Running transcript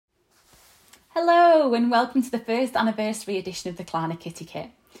Hello and welcome to the first anniversary edition of the KlanaKitty Kit.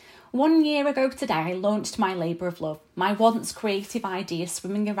 1 year ago today I launched my labour of love, my once creative ideas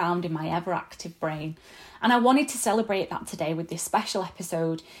swimming around in my ever active brain, and I wanted to celebrate that today with this special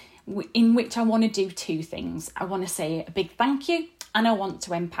episode in which I want to do two things. I want to say a big thank you and I want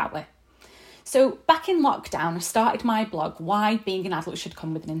to empower. So back in lockdown I started my blog Why Being an Adult Should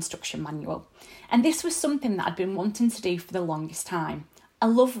Come with an Instruction Manual, and this was something that I'd been wanting to do for the longest time. I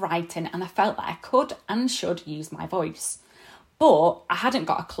love writing and I felt that I could and should use my voice. But I hadn't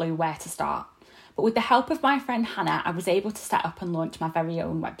got a clue where to start. But with the help of my friend Hannah, I was able to set up and launch my very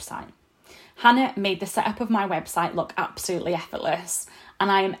own website. Hannah made the setup of my website look absolutely effortless,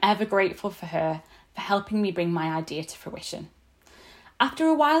 and I am ever grateful for her for helping me bring my idea to fruition. After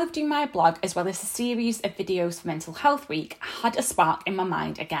a while of doing my blog, as well as a series of videos for Mental Health Week, I had a spark in my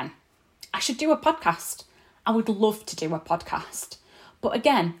mind again. I should do a podcast. I would love to do a podcast. But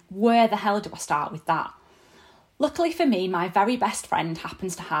again, where the hell do I start with that? Luckily for me, my very best friend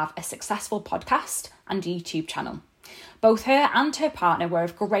happens to have a successful podcast and YouTube channel. Both her and her partner were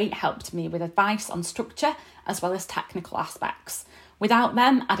of great help to me with advice on structure as well as technical aspects. Without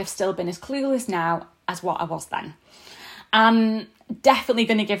them, I'd have still been as clueless now as what I was then. I'm definitely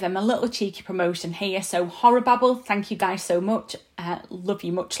going to give them a little cheeky promotion here. So Horribabble, thank you guys so much. Love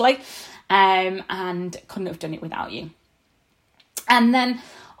you muchly. And couldn't have done it without you. And then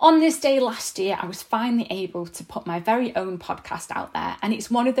on this day last year, I was finally able to put my very own podcast out there. And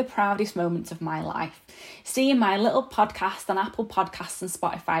it's one of the proudest moments of my life. Seeing my little podcast on Apple Podcasts and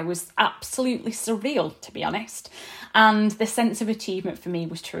Spotify was absolutely surreal, to be honest. And the sense of achievement for me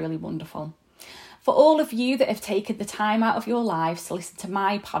was truly wonderful. For all of you that have taken the time out of your lives to listen to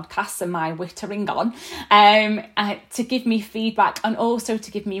my podcasts and my whittering on, to give me feedback and also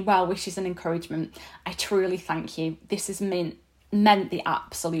to give me well wishes and encouragement, I truly thank you. This has meant the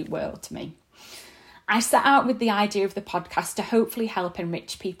absolute world to me. I set out with the idea of the podcast to hopefully help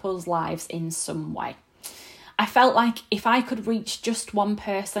enrich people's lives in some way. I felt like if I could reach just one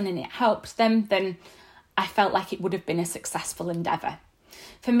person and it helped them, then I felt like it would have been a successful endeavour.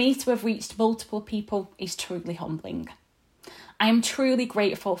 For me to have reached multiple people is truly humbling. I am truly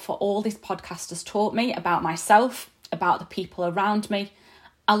grateful for all this podcast has taught me about myself, about the people around me,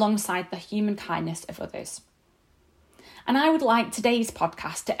 alongside the human kindness of others. And I would like today's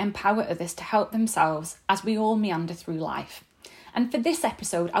podcast to empower others to help themselves as we all meander through life. And for this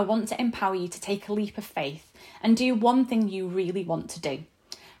episode, I want to empower you to take a leap of faith and do one thing you really want to do.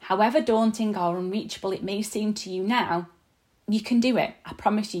 However daunting or unreachable it may seem to you now, you can do it. I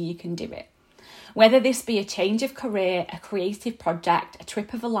promise you can do it. Whether this be a change of career, a creative project, a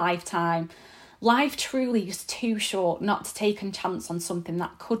trip of a lifetime, life truly is too short not to take a chance on something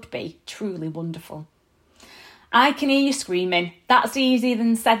that could be truly wonderful. I can hear you screaming, that's easier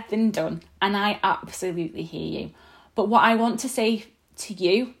than said than done, and I absolutely hear you. But what I want to say to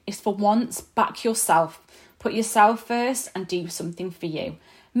you is for once, back yourself. Put yourself first and do something for you.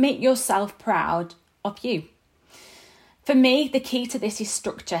 Make yourself proud of you. For me, the key to this is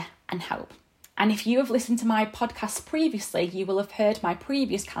structure and help. And if you have listened to my podcast previously, you will have heard my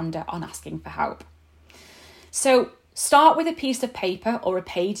previous candour on asking for help. So start with a piece of paper or a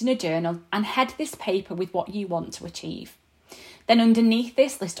page in a journal and head this paper with what you want to achieve. Then underneath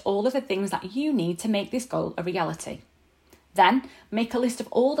this, list all of the things that you need to make this goal a reality. Then make a list of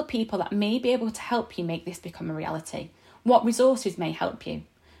all the people that may be able to help you make this become a reality. What resources may help you?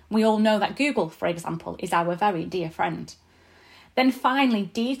 We all know that Google, for example, is our very dear friend. Then finally,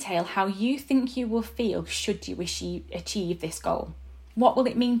 detail how you think you will feel should you achieve this goal. What will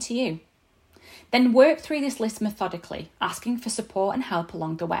it mean to you? Then work through this list methodically, asking for support and help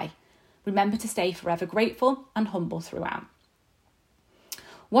along the way. Remember to stay forever grateful and humble throughout.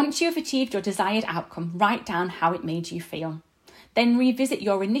 Once you have achieved your desired outcome, write down how it made you feel. Then revisit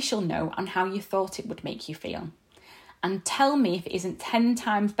your initial no on how you thought it would make you feel. And tell me if it isn't 10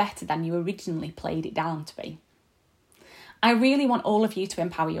 times better than you originally played it down to be. I really want all of you to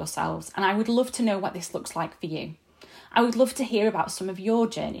empower yourselves, and I would love to know what this looks like for you. I would love to hear about some of your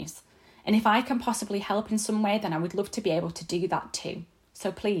journeys. And if I can possibly help in some way, then I would love to be able to do that too.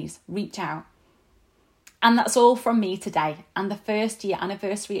 So please reach out. And that's all from me today and the first year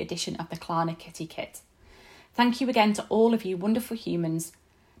anniversary edition of the KlanaKitty Kit. Thank you again to all of you wonderful humans.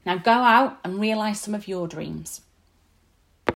 Now go out and realise some of your dreams.